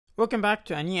Welcome back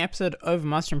to a new episode of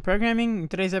Mastering Programming. In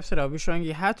today's episode, I'll be showing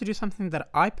you how to do something that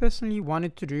I personally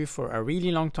wanted to do for a really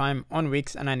long time on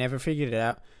Wix, and I never figured it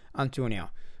out until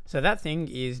now. So that thing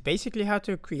is basically how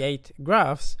to create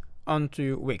graphs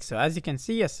onto Wix. So as you can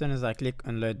see, as soon as I click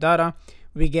on load data,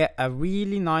 we get a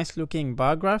really nice looking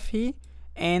bar graph here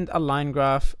and a line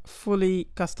graph, fully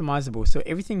customizable. So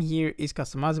everything here is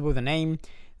customizable: the name,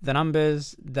 the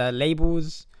numbers, the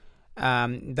labels,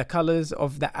 the colors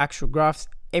of the actual graphs.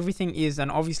 Everything is,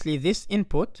 and obviously this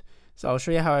input, so I'll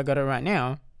show you how I got it right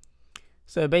now.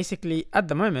 So basically at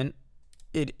the moment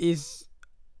it is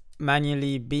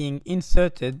manually being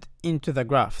inserted into the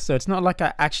graph, so it's not like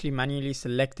I actually manually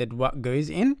selected what goes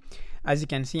in. As you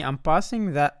can see, I'm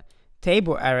passing that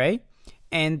table array,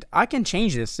 and I can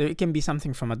change this, so it can be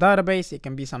something from a database, it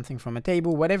can be something from a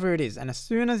table, whatever it is. And as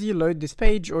soon as you load this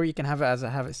page, or you can have it as I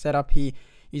have it set up here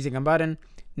using a button,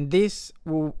 this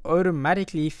will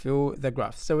automatically fill the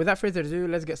graph. So without further ado,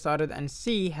 let's get started and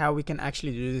see how we can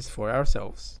actually do this for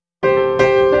ourselves.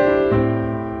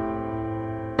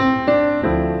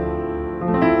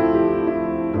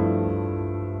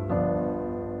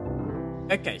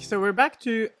 Okay, so we're back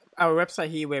to our website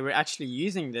here where we're actually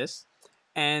using this,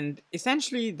 and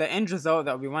essentially the end result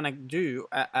that we want to do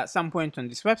at some point on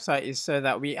this website is so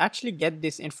that we actually get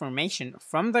this information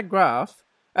from the graph,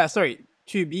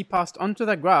 to be passed onto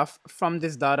the graph from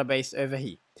this database over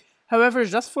here. However,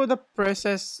 just for the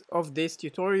process of this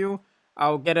tutorial,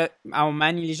 I'll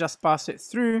manually just pass it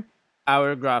through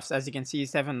our graphs. As you can see,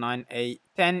 7, 9, 8,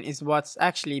 10 is what's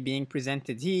actually being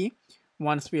presented here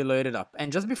once we load it up.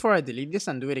 And just before I delete this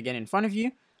and do it again in front of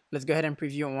you, let's go ahead and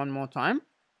preview it one more time.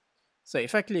 So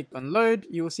if I click on load,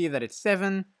 you will see that it's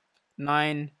 7,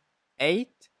 9,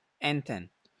 8, and 10.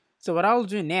 So what I'll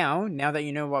do now that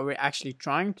you know what we're actually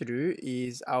trying to do,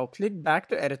 is I'll click back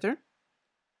to editor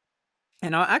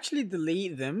and I'll actually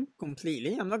delete them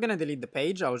completely. I'm not going to delete the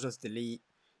page, I'll just delete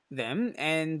them,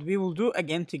 and we will do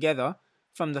again together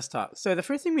from the start. So the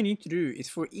first thing we need to do is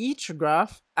for each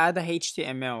graph, add a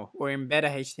HTML or embed a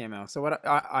HTML. So what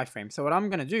iframe. So what I'm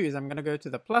going to do is I'm going to go to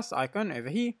the plus icon over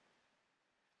here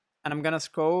and I'm going to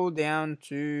scroll down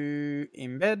to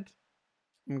embed.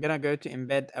 I'm going to go to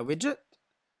embed a widget,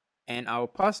 and I'll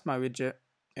pass my widget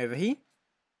over here.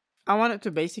 I want it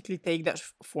to basically take that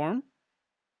form,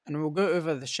 and we'll go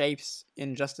over the shapes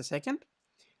in just a second.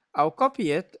 I'll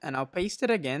copy it and I'll paste it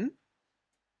again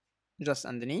just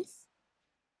underneath,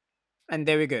 and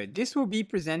there we go. This will be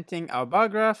presenting our bar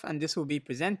graph, and this will be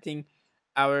presenting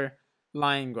our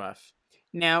line graph.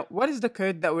 Now, what is the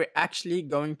code that we're actually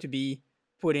going to be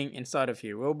putting inside of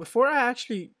here? Well, before I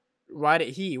actually write it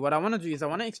here, what I want to do is I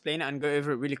want to explain it and go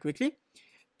over it really quickly.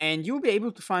 And you'll be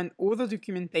able to find all the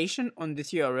documentation on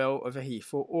this URL over here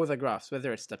for all the graphs,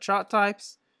 whether it's the chart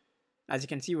types. As you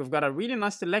can see, we've got a really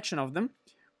nice selection of them,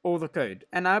 all the code.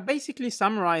 And I basically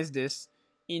summarize this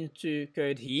into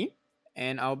code here,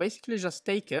 and I'll basically just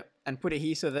take it and put it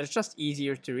here so that it's just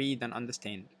easier to read and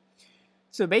understand.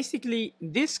 So basically,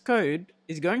 this code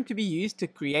is going to be used to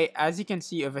create, as you can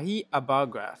see over here, a bar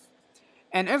graph.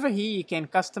 And over here, you can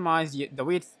customize the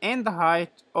width and the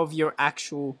height of your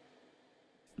actual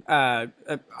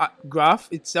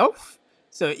graph itself.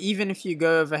 So even if you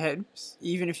go over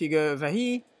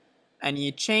here and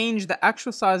you change the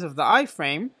actual size of the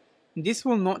iframe, this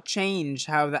will not change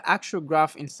how the actual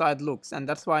graph inside looks, and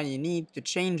that's why you need to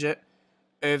change it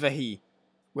over here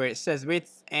where it says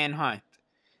width and height.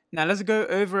 Now let's go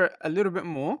over a little bit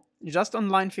more. Just on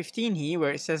line 15 here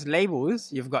where it says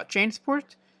labels, you've got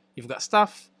transport, you've got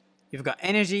stuff, you've got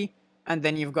energy, and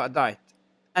then you've got diet.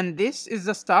 And this is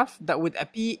the stuff that would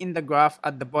appear in the graph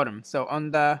at the bottom. So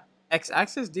on the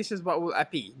x-axis, this is what will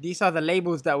appear. These are the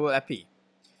labels that will appear.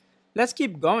 Let's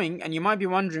keep going, and you might be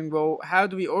wondering, well, how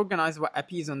do we organize what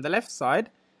appears on the left side?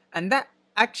 And that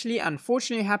actually,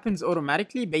 unfortunately, happens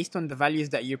automatically based on the values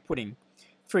that you're putting.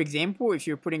 For example, if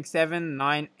you're putting 7,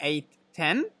 9, 8,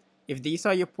 10, if these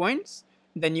are your points,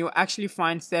 then you'll actually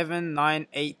find 7, 9,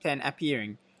 8, 10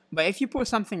 appearing. But if you put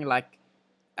something like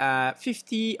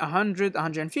 50, 100,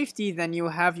 150, then you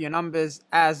have your numbers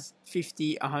as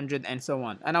 50, 100, and so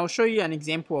on. And I'll show you an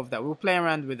example of that. We'll play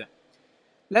around with it.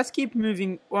 Let's keep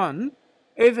moving on.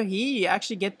 Over here, you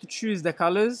actually get to choose the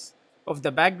colors of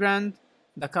the background,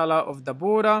 the color of the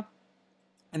border,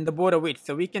 and the border width.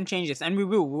 So we can change this, and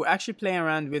we'll actually play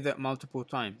around with it multiple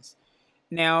times.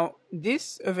 Now,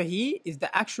 this over here is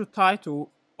the actual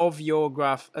title of your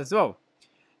graph as well.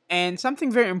 And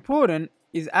something very important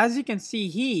is, as you can see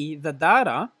here, the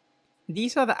data,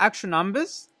 these are the actual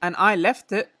numbers, and I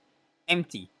left it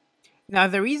empty. Now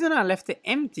the reason I left it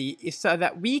empty is so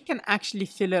that we can actually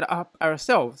fill it up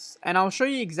ourselves, and I'll show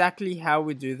you exactly how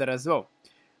we do that as well.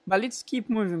 But let's keep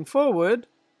moving forward,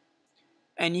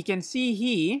 and you can see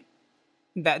here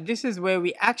that this is where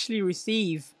we actually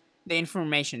receive the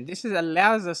information. This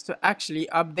allows us to actually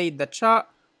update the chart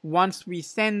once we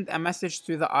send a message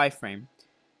to the iframe.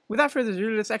 Without further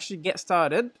ado, let's actually get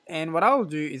started, and what I'll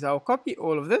do is I'll copy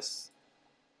all of this,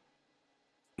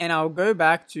 and I'll go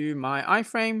back to my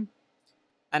iframe,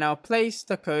 and I'll place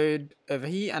the code over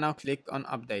here, and I'll click on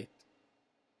update.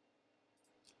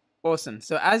 Awesome.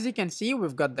 So as you can see,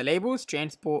 we've got the labels: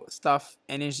 transport, stuff,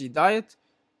 energy, diet,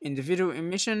 individual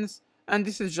emissions, and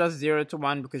this is just 0 to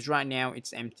 1 because right now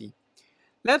it's empty.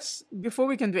 Before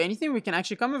we can do anything, we can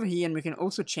actually come over here and we can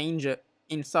also change it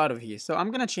inside of here. So I'm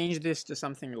going to change this to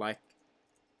something like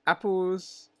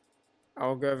apples.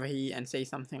 I'll go over here and say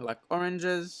something like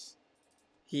oranges.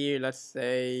 Here, let's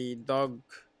say dog,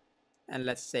 and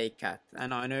let's say cat.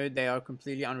 And I know they are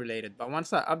completely unrelated, but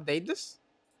once I update this,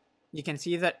 you can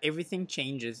see that everything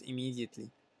changes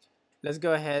immediately. Let's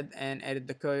go ahead and edit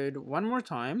the code one more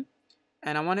time.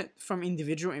 And I want it from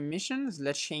individual emissions.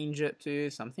 Let's change it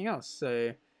to something else.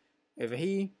 So over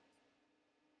here,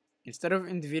 instead of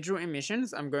individual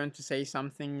emissions, I'm going to say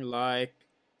something like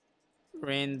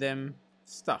random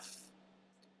stuff.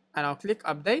 And I'll click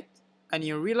update, and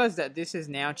you'll realize that this is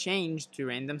now changed to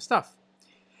random stuff.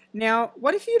 Now,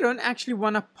 what if you don't actually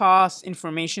want to pass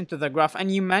information to the graph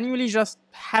and you manually just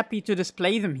happy to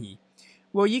display them here?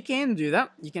 Well, you can do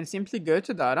that. You can simply go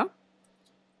to data,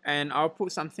 and I'll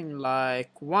put something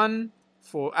like 1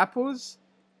 for apples,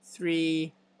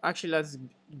 3, actually let's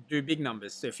do big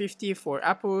numbers. So 50 for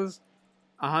apples,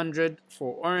 100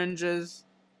 for oranges,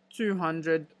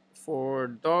 200 for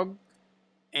dog,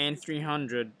 and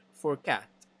 300 for cat.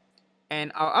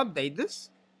 And I'll update this.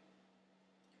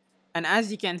 And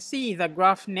as you can see, the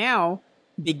graph now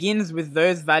begins with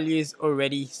those values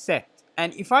already set.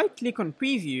 And if I click on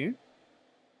preview,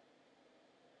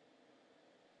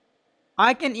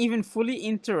 I can even fully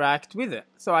interact with it.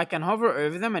 So I can hover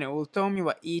over them and it will tell me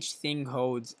what each thing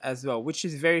holds as well, which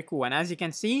is very cool. And as you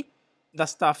can see, the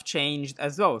stuff changed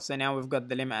as well. So now we've got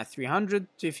the limit at 300,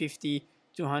 250,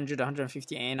 200,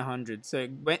 150, and 100. So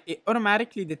it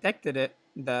automatically detected it,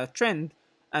 the trend,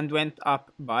 and went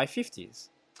up by 50s.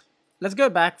 Let's go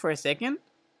back for a second.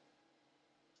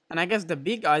 And I guess the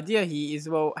big idea here is,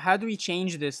 well, how do we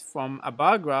change this from a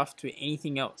bar graph to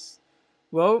anything else?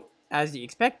 Well, as you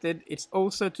expected, it's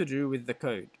also to do with the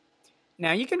code.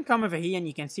 Now you can come over here and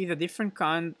you can see the different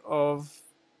kind of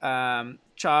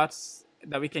charts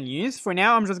that we can use. For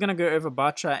now, I'm just going to go over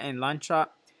bar chart and line chart.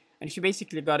 And if you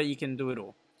basically got it, you can do it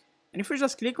all. And if we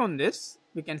just click on this,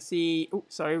 we can see,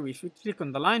 if we click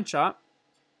on the line chart,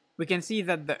 we can see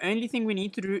that the only thing we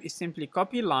need to do is simply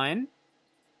copy line,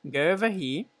 go over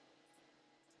here,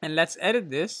 and let's edit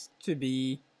this to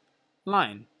be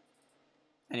line.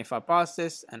 And if I pass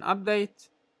this and update,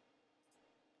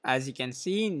 as you can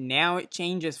see, now it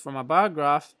changes from a bar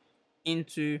graph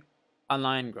into a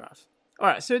line graph.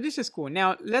 Alright, so this is cool.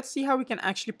 Now let's see how we can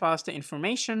actually pass the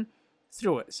information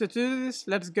through it. So to do this,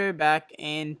 let's go back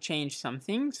and change some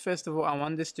things. First of all, I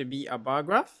want this to be a bar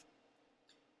graph.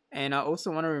 And I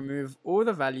also want to remove all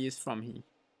the values from here,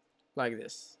 like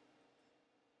this.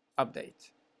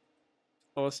 Update.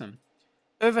 Awesome.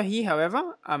 Over here,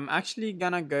 however, I'm actually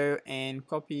gonna go and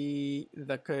copy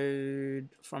the code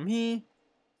from here.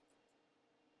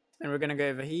 And we're gonna go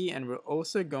over here and we're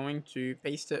also going to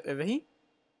paste it over here.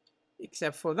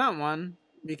 Except for that one,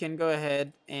 we can go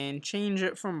ahead and change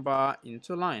it from bar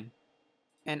into line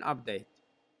and update.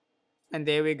 And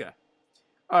there we go.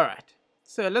 Alright,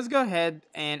 so let's go ahead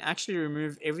and actually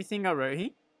remove everything I wrote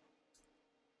here.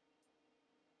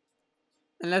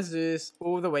 And let's do this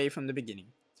all the way from the beginning.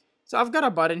 So I've got a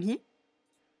button here,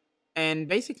 and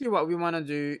basically what we want to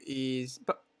do is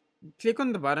click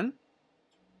on the button,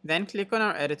 then click on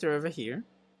our editor over here.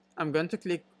 I'm going to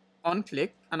click on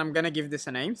click, and I'm going to give this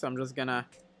a name, so I'm just going to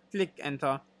click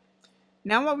enter.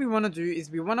 Now what we want to do is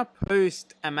we want to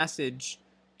post a message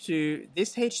to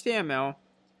this HTML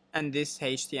and this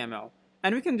HTML,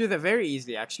 and we can do that very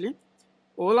easily actually.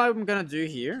 All I'm going to do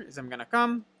here is I'm going to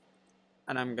come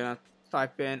and I'm going to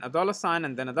type in a $sign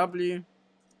and then a W,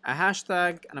 a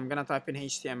hashtag, and I'm gonna type in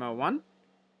HTML1.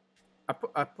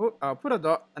 I'll put a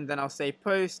dot and then I'll say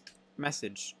post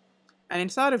message. And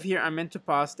inside of here, I'm meant to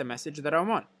pass the message that I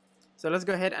want. So let's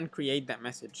go ahead and create that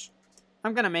message.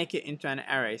 I'm gonna make it into an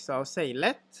array. So I'll say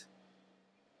let,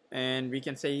 and we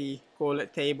can say call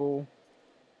it table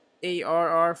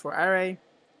ARR for array,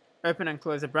 open and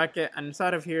close a bracket, and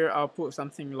inside of here I'll put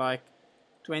something like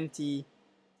 20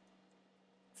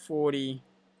 40,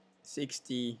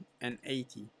 60, and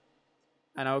 80.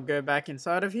 And I'll go back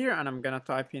inside of here and I'm gonna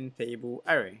type in table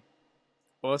array.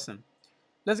 Awesome.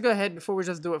 Let's go ahead, before we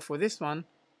just do it for this one,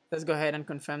 let's go ahead and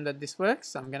confirm that this works.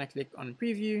 So I'm gonna click on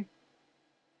preview.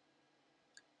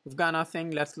 We've got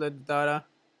nothing. Let's load the data.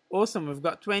 Awesome. We've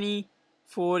got 20,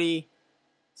 40,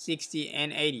 60,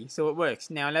 and 80. So it works.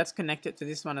 Now let's connect it to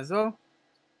this one as well.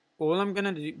 All I'm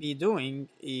gonna be doing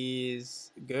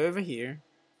is go over here.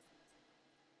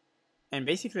 And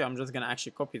basically I'm just gonna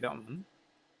actually copy that one.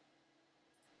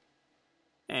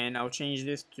 And I'll change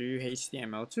this to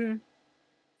HTML2.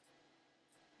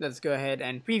 Let's go ahead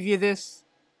and preview this.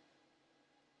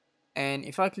 And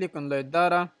if I click on load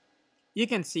data, you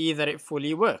can see that it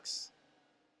fully works.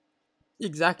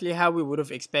 Exactly how we would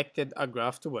have expected a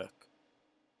graph to work.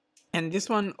 And this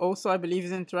one also, I believe,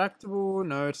 is interactable.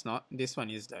 No, it's not. This one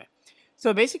is though.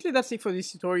 So basically that's it for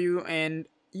this tutorial, and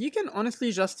you can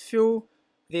honestly just fill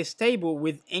this table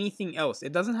with anything else.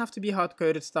 It doesn't have to be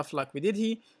hard-coded stuff like we did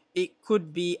here. It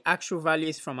could be actual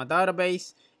values from a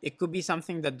database. It could be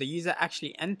something that the user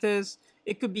actually enters.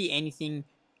 It could be anything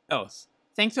else.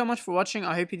 Thanks so much for watching.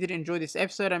 I hope you did enjoy this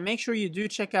episode, and make sure you do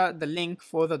check out the link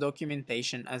for the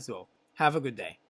documentation as well. Have a good day.